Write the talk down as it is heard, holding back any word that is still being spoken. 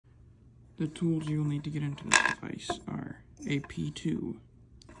The tools you'll need to get into this device are a P2,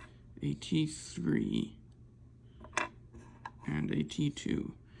 a T3, and a T2.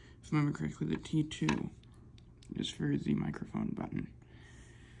 If I remember correctly, the T2 is for the microphone button.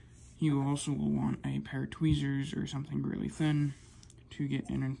 You also will want a pair of tweezers or something really thin to get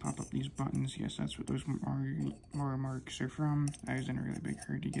in and pop up these buttons. Yes, that's what those marks are from. I was in a really big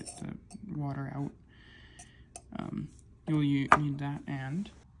hurry to get the water out. You'll need that, and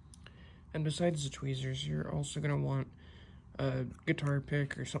besides the tweezers, you're also going to want a guitar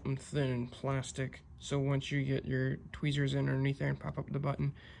pick or something thin and plastic, so once you get your tweezers in underneath there and pop up the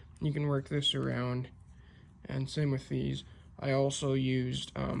button, you can work this around. And same with these. I also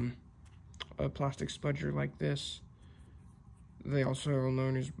used a plastic spudger like this. They also are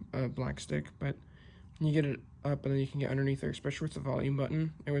known as black stick, but you get it up and then you can get underneath there, especially with the volume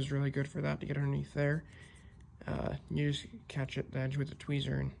button. It was really good for that, to get underneath there. You just catch it, the edge with the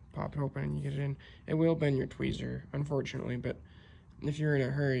tweezer and pop it open and you get it in. It will bend your tweezer, unfortunately, but if you're in a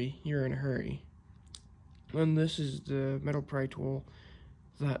hurry, you're in a hurry. And this is the metal pry tool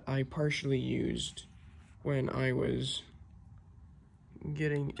that I partially used when I was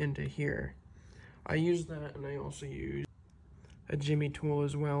getting into here. I used that, and I also used a jimmy tool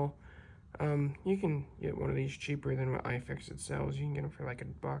as well. You can get one of these cheaper than what iFixit sells. You can get them for like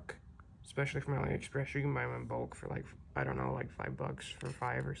 $1, especially from AliExpress. You can buy them in bulk for like, I don't know, like $5 for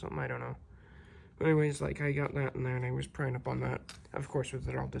 5 or something, I don't know. But anyways, like, I got that in there and I was prying up on that, of course with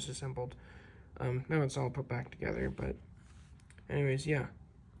it all disassembled. Now it's all put back together, but anyways, yeah.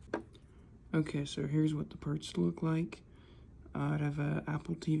 Okay, so here's what the parts look like. I have a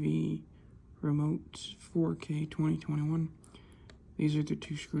Apple TV remote 4K 2021. These are the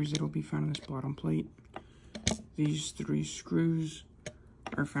 2 screws that will be found in this bottom plate. These 3 screws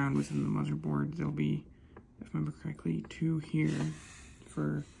are found within the motherboard. There'll be, if I remember correctly, 2 here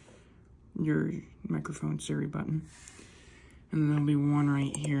for your microphone Siri button. And then there'll be 1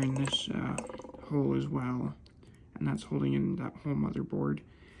 right here in this hole as well. And that's holding in that whole motherboard.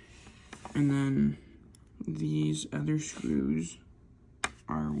 And then these other screws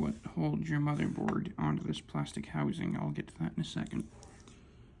are what hold your motherboard onto this plastic housing. I'll get to that in a second.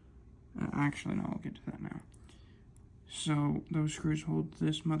 Actually, no, I'll get to that now. So those screws hold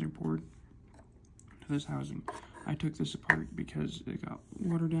this motherboard to this housing. I took this apart because it got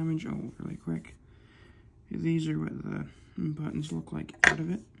water damage. Oh, really quick. These are what the buttons look like out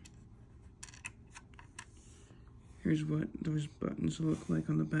of it. Here's what those buttons look like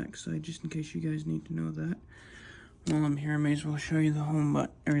on the back side, just in case you guys need to know that. While I'm here, I may as well show you the home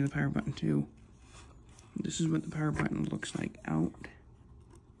button, or the power button too. This is what the power button looks like out.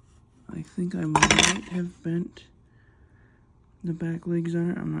 I think I might have bent the back legs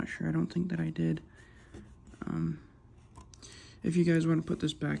on it. I'm not sure. I don't think that I did. If you guys want to put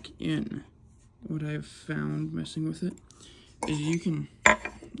this back in, what I've found messing with it is you can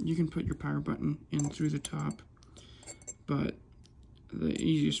put your power button in through the top, but the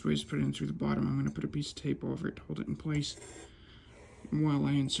easiest way is to put it in through the bottom. I'm going to put a piece of tape over it to hold it in place while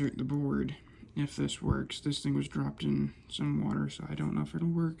I insert the board. If this works, this thing was dropped in some water, so I don't know if it'll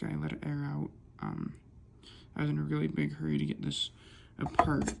work. I let it air out. I was in a really big hurry to get this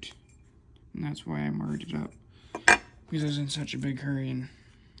apart, and that's why I marked it up, because I was in such a big hurry, and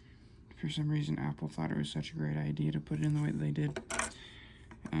for some reason Apple thought it was such a great idea to put it in the way that they did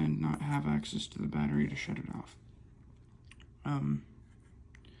and not have access to the battery to shut it off.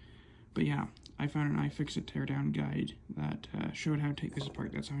 But yeah, I found an iFixit teardown guide that showed how to take this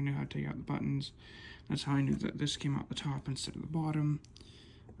apart. That's how I knew how to take out the buttons. That's how I knew that this came out the top instead of the bottom.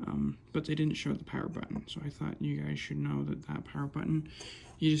 But they didn't show the power button, so I thought you guys should know that that power button,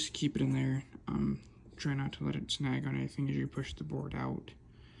 you just keep it in there. Try not to let it snag on anything as you push the board out.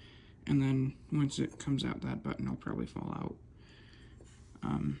 And then once it comes out, that button will probably fall out.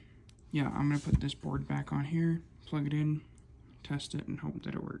 Yeah, I'm going to put this board back on here, plug it in, test it, and hope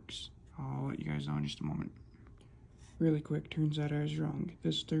that it works. I'll let you guys know in just a moment. Really quick, turns out I was wrong.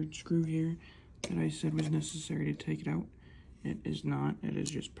 This 3rd screw here that I said was necessary to take it out, it is not. It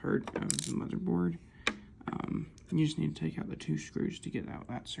is just part of the motherboard. You just need to take out the 2 screws to get out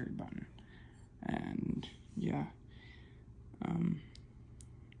that Siri button. And yeah, I'm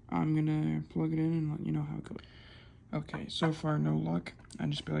gonna plug it in and let you know how it goes. Okay, so far no luck. I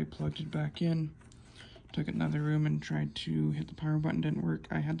just barely plugged it back in. Took it in another room and tried to hit the power button, didn't work.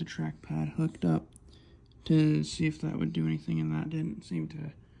 I had the trackpad hooked up to see if that would do anything, and that didn't seem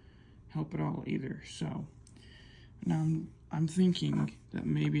to help at all either. So now I'm thinking that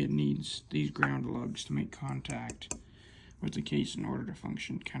maybe it needs these ground lugs to make contact with the case in order to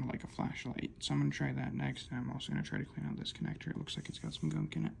function, kind of like a flashlight. So I'm going to try that next, and I'm also going to try to clean out this connector. It looks like it's got some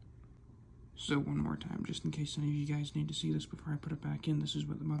gunk in it. So one more time, just in case any of you guys need to see this before I put it back in, this is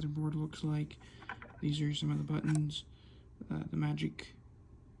what the motherboard looks like. These are some of the buttons, the magic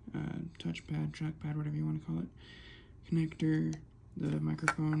touchpad, trackpad, whatever you want to call it, connector, the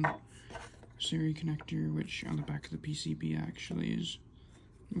microphone, Siri connector, which on the back of the PCB actually is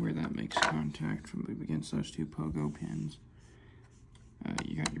where that makes contact from against those two pogo pins.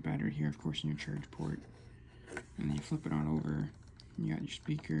 You got your battery here, of course, and your charge port. And then you flip it on over, and you got your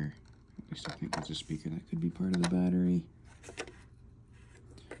speaker. At least I think that's a speaker that could be part of the battery.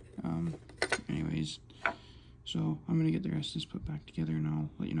 Anyways, so I'm going to get the rest of this put back together, and I'll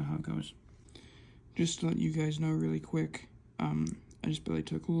let you know how it goes. Just to let you guys know really quick, I just barely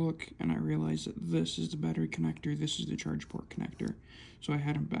took a look, and I realized that this is the battery connector, this is the charge port connector. So I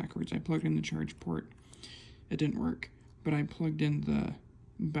had them backwards. I plugged in the charge port. It didn't work, but I plugged in the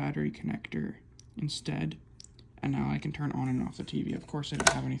battery connector instead, and now I can turn on and off the TV. Of course, I don't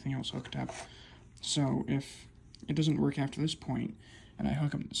have anything else hooked up. So if it doesn't work after this point, and I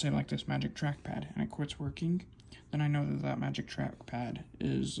hook up, say, like this magic trackpad, and it quits working, then I know that that magic trackpad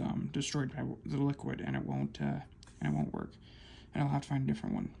is destroyed by the liquid, and it won't work. And I'll have to find a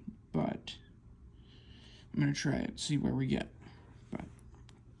different one. But I'm gonna try it, see where we get. But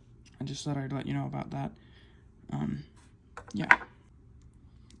I just thought I'd let you know about that. Yeah.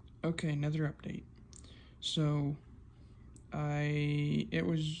 Okay, another update. So it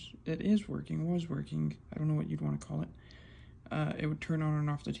was working. I don't know what you'd want to call it. It would turn on and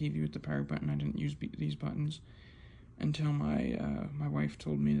off the TV with the power button. I didn't use these buttons until my wife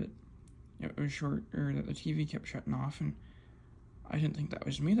told me that it was that the TV kept shutting off, and I didn't think that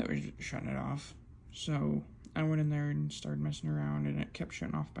was me that was shutting it off. So I went in there and started messing around, and it kept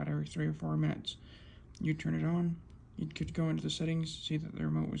shutting off about every 3 or 4 minutes. You'd turn it on, you could go into the settings, see that the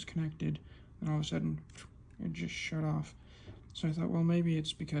remote was connected, and all of a sudden it just shut off. So I thought, well, maybe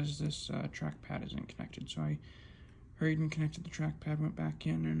it's because this trackpad isn't connected. So I hurried and connected the trackpad, went back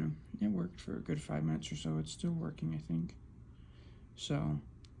in, and it worked for a good 5 minutes or so. It's still working, I think. So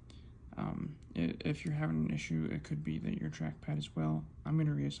if you're having an issue, it could be that your trackpad as well. I'm going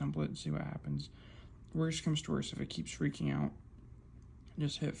to reassemble it and see what happens. Worst comes to worst, if it keeps freaking out,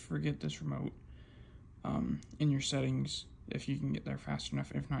 just hit forget this remote in your settings if you can get there fast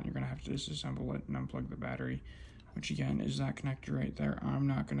enough. If not, you're going to have to disassemble it and unplug the battery, which again is that connector right there. I'm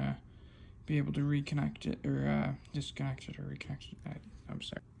not going to be able to reconnect it or disconnect it or reconnect it. I'm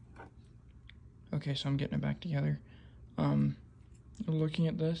sorry. Okay, so I'm getting it back together. Looking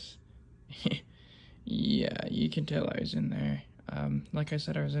at this, yeah, you can tell I was in there. Like I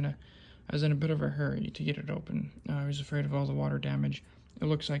said, I was in a bit of a hurry to get it open. I was afraid of all the water damage. It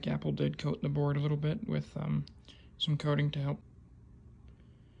looks like Apple did coat the board a little bit with some coating to help,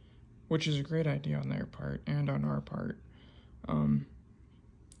 which is a great idea on their part and on our part.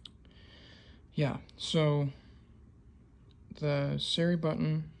 Yeah, so the Siri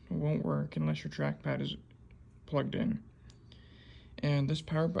button won't work unless your trackpad is plugged in. And this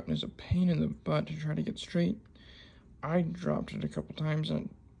power button is a pain in the butt to try to get straight. I dropped it a couple times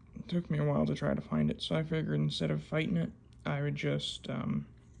and it took me a while to try to find it. So I figured instead of fighting it, I would just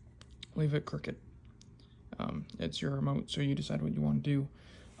leave it crooked. It's your remote, so you decide what you want to do.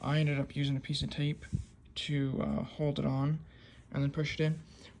 I ended up using a piece of tape to hold it on and then push it in.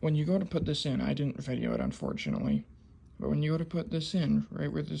 When you go to put this in, I didn't video it unfortunately, but when you go to put this in,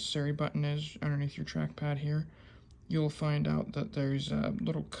 right where the Siri button is underneath your trackpad here, you'll find out that there's a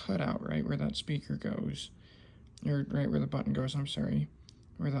little cutout right where that speaker goes, or right where the button goes, I'm sorry,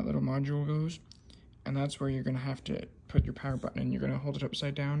 where that little module goes, and that's where you're going to have to put your power button in. You're going to hold it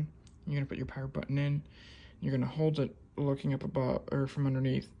upside down, you're going to put your power button in, you're going to hold it looking up above, or from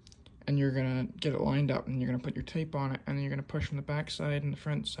underneath, and you're going to get it lined up, and you're going to put your tape on it, and then you're going to push from the back side and the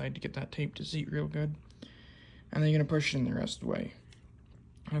front side to get that tape to seat real good, and then you're going to push it in the rest of the way.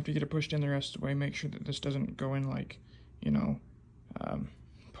 After you get it pushed in the rest of the way, make sure that this doesn't go in like, you know,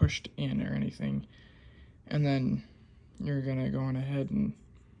 pushed in or anything. And then you're going to go on ahead and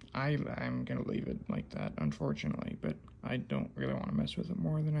I'm going to leave it like that, unfortunately, but I don't really want to mess with it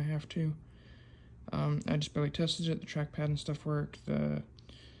more than I have to. I just barely tested it. The trackpad and stuff worked. The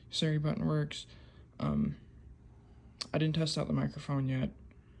Siri button works. I didn't test out the microphone yet.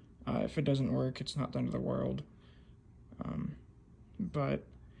 If it doesn't work, it's not the end of the world. But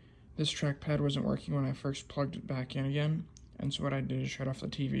this trackpad wasn't working when I first plugged it back in again, and so what I did is shut off the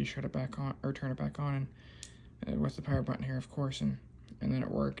TV, shut it back on, or turn it back on, and with the power button here, of course, and then it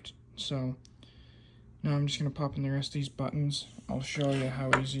worked. So now I'm just going to pop in the rest of these buttons. I'll show you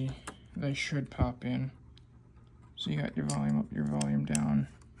how easy they should pop in. So you got your volume up, your volume down.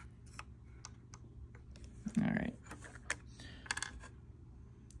 Alright.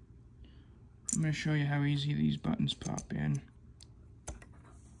 I'm going to show you how easy these buttons pop in.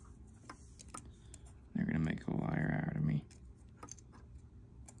 They're going to make a liar out of me.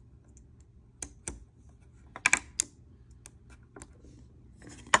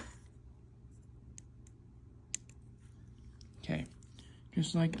 Okay,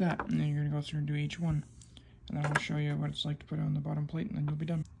 just like that. And then you're going to go through and do each one. And then I'll show you what it's like to put it on the bottom plate, and then you'll be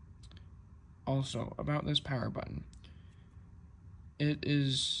done. Also, about this power button. It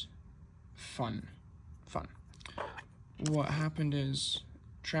is fun. What happened is,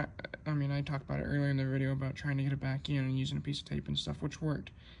 I talked about it earlier in the video about trying to get it back in and using a piece of tape and stuff, which worked.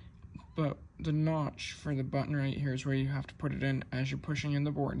 But the notch for the button right here is where you have to put it in as you're pushing in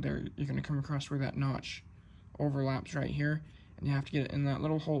the board. There, you're going to come across where that notch overlaps right here, and you have to get it in that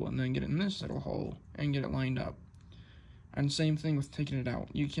little hole and then get it in this little hole and get it lined up. And same thing with taking it out.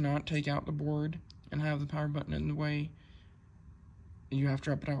 You cannot take out the board and have the power button in the way. You have to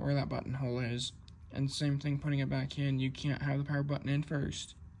drop it out where that button hole is. And same thing putting it back in. You can't have the power button in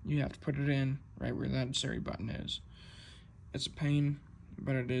first. You have to put it in right where that Siri button is. It's a pain,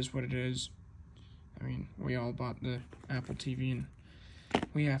 but it is what it is. I mean, we all bought the Apple TV, and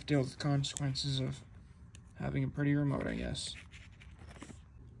we have to deal with the consequences of having a pretty remote, I guess.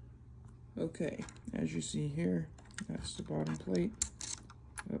 Okay, as you see here, that's the bottom plate.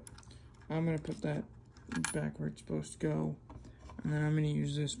 Yep. I'm going to put that back where it's supposed to go. And then I'm going to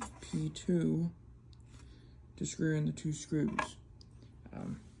use this P2 to screw in the two screws.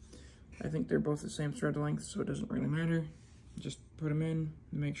 I think they're both the same thread length, so it doesn't really matter. Just put them in,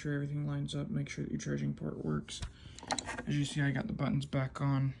 make sure everything lines up, make sure that your charging port works. As you see, I got the buttons back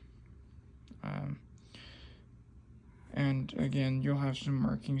on. And again, you'll have some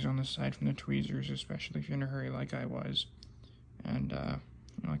markings on the side from the tweezers, especially if you're in a hurry like I was. And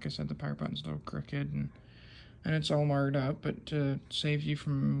like I said, the power button's a little crooked, and it's all marred up, but to save you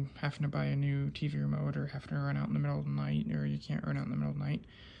from having to buy a new TV remote or having to run out in the middle of the night, or you can't run out in the middle of the night,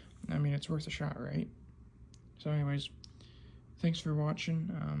 I mean, it's worth a shot, right? So anyways, thanks for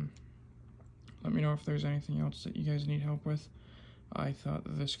watching. Let me know if there's anything else that you guys need help with. I thought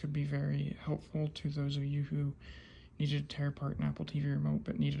that this could be very helpful to those of you who needed to tear apart an Apple TV remote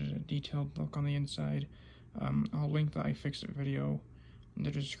but needed a detailed look on the inside. I'll link the iFixit video in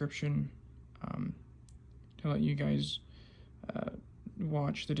the description to let you guys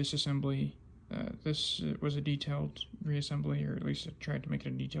watch the disassembly. This was a detailed reassembly, or at least I tried to make it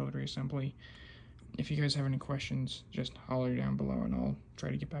a detailed reassembly. If you guys have any questions, just holler down below and I'll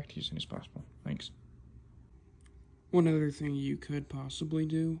try to get back to you as soon as possible. Thanks. One other thing you could possibly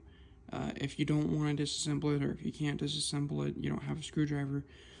do, if you don't want to disassemble it, or if you can't disassemble it, you don't have a screwdriver,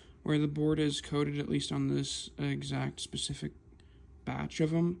 where the board is coated, at least on this exact specific batch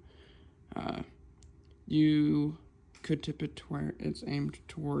of them, you could tip it to where it's aimed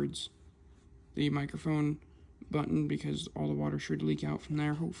towards the microphone button, because all the water should leak out from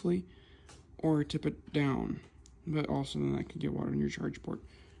there, hopefully, or tip it down, but also then that could get water in your charge port.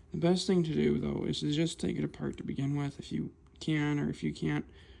 The best thing to do, though, is to just take it apart to begin with, if you can, or if you can't,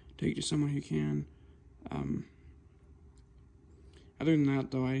 take it to someone who can. Other than that,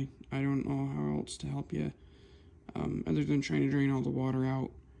 though, I don't know how else to help you, other than trying to drain all the water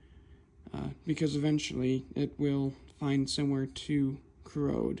out, because eventually it will find somewhere to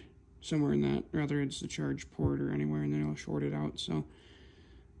corrode, somewhere in that, rather it's the charge port or anywhere, and then it'll short it out. So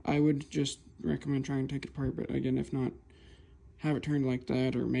I would just recommend trying to take it apart, but again, if not, have it turned like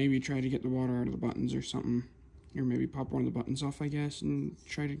that, or maybe try to get the water out of the buttons or something, or maybe pop one of the buttons off, I guess, and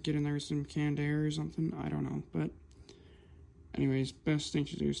try to get in there with some canned air or something. I don't know, but anyways, best thing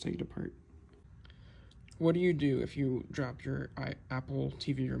to do is take it apart. What do you do if you drop your Apple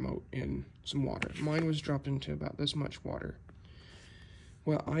TV remote in some water? Mine was dropped into about this much water.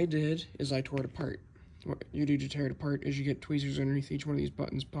 What I did is I tore it apart. What you do to tear it apart is you get tweezers underneath each one of these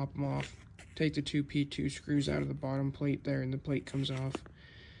buttons, pop them off, take the two P2 screws out of the bottom plate there, and the plate comes off.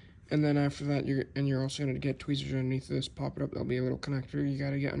 And then after that, you're also going to get tweezers underneath this, pop it up. There'll be a little connector you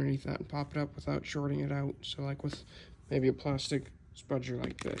got to get underneath that and pop it up without shorting it out. So like with maybe a plastic spudger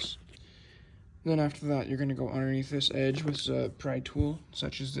like this. Then after that, you're going to go underneath this edge with a pry tool,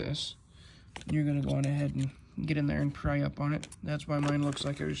 such as this. You're going to go on ahead and get in there and pry up on it. That's why mine looks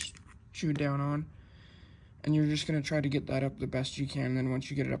like it was chewed down on. And you're just going to try to get that up the best you can. And then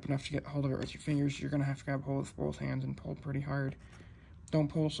once you get it up enough to get hold of it with your fingers, you're going to have to grab hold with both hands and pull pretty hard. Don't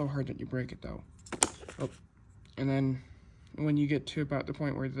pull so hard that you break it, though. Oh. And then when you get to about the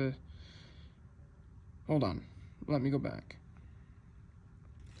point where the... Hold on. Let me go back.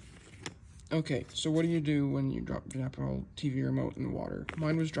 Okay, so what do you do when you drop your Apple TV remote in the water?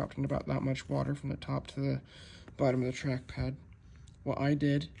 Mine was dropped in about that much water from the top to the bottom of the trackpad. what I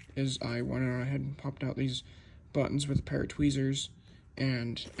did is I went ahead and popped out these buttons with a pair of tweezers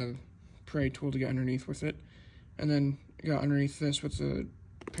and a pry tool to get underneath with it, and then got underneath this with a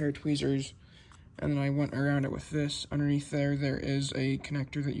pair of tweezers, and then I went around it with this. Underneath there is a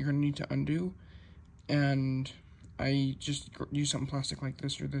connector that you're going to need to undo, and I just use something plastic like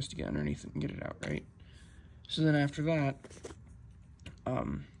this or this to get underneath it and get it out, right? So then after that,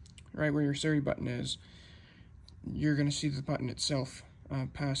 right where your Siri button is, you're going to see the button itself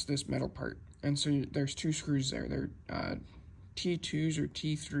past this metal part. And so there's two screws there. They're T2s or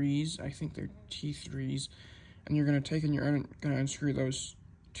T3s. I think they're T3s. And you're going to take and you're going to unscrew those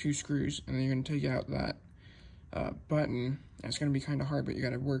two screws, and then you're going to take out that button. It's going to be kind of hard, but you got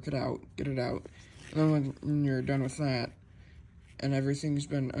to work it out, get it out. And then when you're done with that, and everything's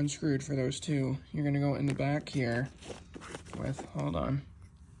been unscrewed for those two, you're going to go in the back here with, hold on.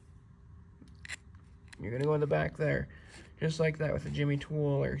 You're going to go in the back there, just like that, with a jimmy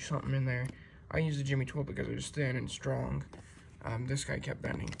tool or something in there. I use the jimmy tool because it was thin and strong. This guy kept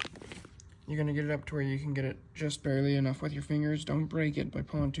bending. You're going to get it up to where you can get it just barely enough with your fingers. Don't break it by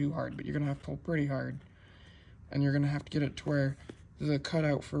pulling too hard, but you're going to have to pull pretty hard. And you're going to have to get it to where the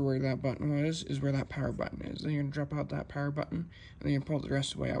cutout for where that button was is where that power button is. Then you're going to drop out that power button, and then you pull it the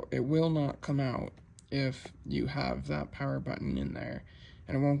rest of the way out. It will not come out if you have that power button in there.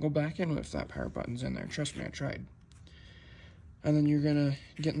 And it won't go back in if that power button's in there. Trust me, I tried. And then you're going to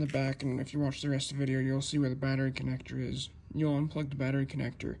get in the back, and if you watch the rest of the video, you'll see where the battery connector is. You'll unplug the battery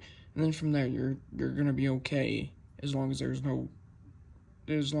connector, and then from there, you're going to be okay as long as there's not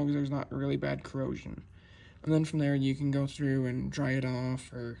really bad corrosion. And then from there, you can go through and dry it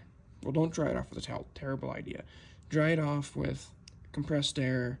off, or, well, don't dry it off with a towel, terrible idea. Dry it off with compressed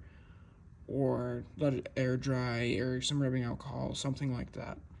air, or let it air dry, or some rubbing alcohol, something like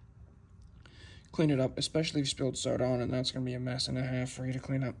that. Clean it up, especially if you spilled soda on it, that's going to be a mess and a half for you to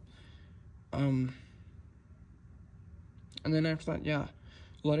clean up. And then after that, yeah,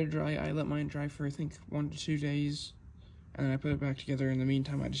 let it dry. I let mine dry for, I think, 1 to 2 days, and then I put it back together. In the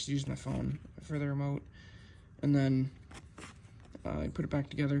meantime, I just used my phone for the remote. And then I put it back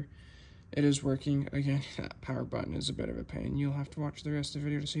together. It is working. Again, that power button is a bit of a pain. You'll have to watch the rest of the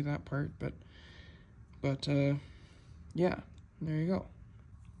video to see that part. But yeah, there you go.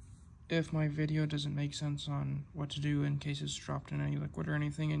 If my video doesn't make sense on what to do in case it's dropped in any liquid or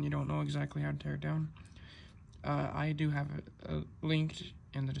anything and you don't know exactly how to tear it down, I do have a linked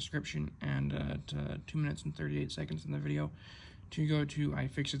in the description and at 2 minutes and 38 seconds in the video to go to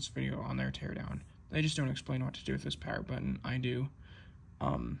iFixit's video on their teardown. They just don't explain what to do with this power button. I do.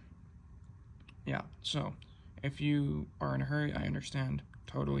 Yeah, so if you are in a hurry, I understand.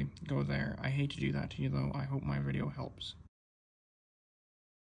 Totally. Go there. I hate to do that to you, though. I hope my video helps.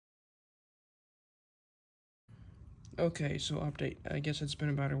 Okay, so update. I guess it's been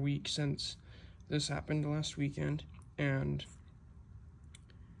about a week since this happened last weekend, and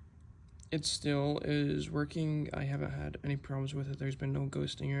it still is working. I haven't had any problems with it. There's been no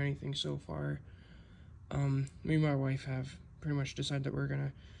ghosting or anything so far. Me and my wife have pretty much decided that we're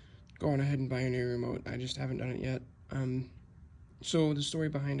gonna go on ahead and buy a new remote. I just haven't done it yet. So the story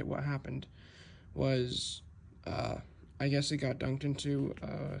behind it, what happened was, I guess it got dunked into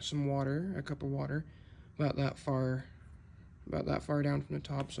some water, a cup of water, about that far down from the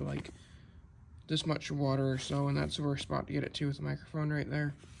top, so like this much water or so, and that's the worst spot to get it to with the microphone right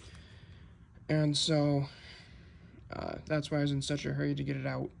there. And so that's why I was in such a hurry to get it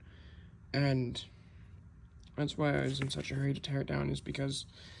out, and that's why I was in such a hurry to tear it down, is because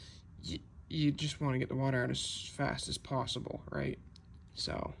you just want to get the water out as fast as possible, right?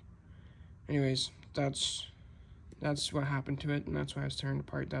 So anyways, that's what happened to it, and that's why I was tearing it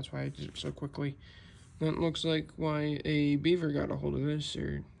apart. That's why I did it so quickly. That looks like why a beaver got a hold of this,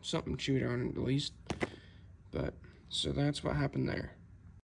 or something chewed on it at least. But so that's what happened there.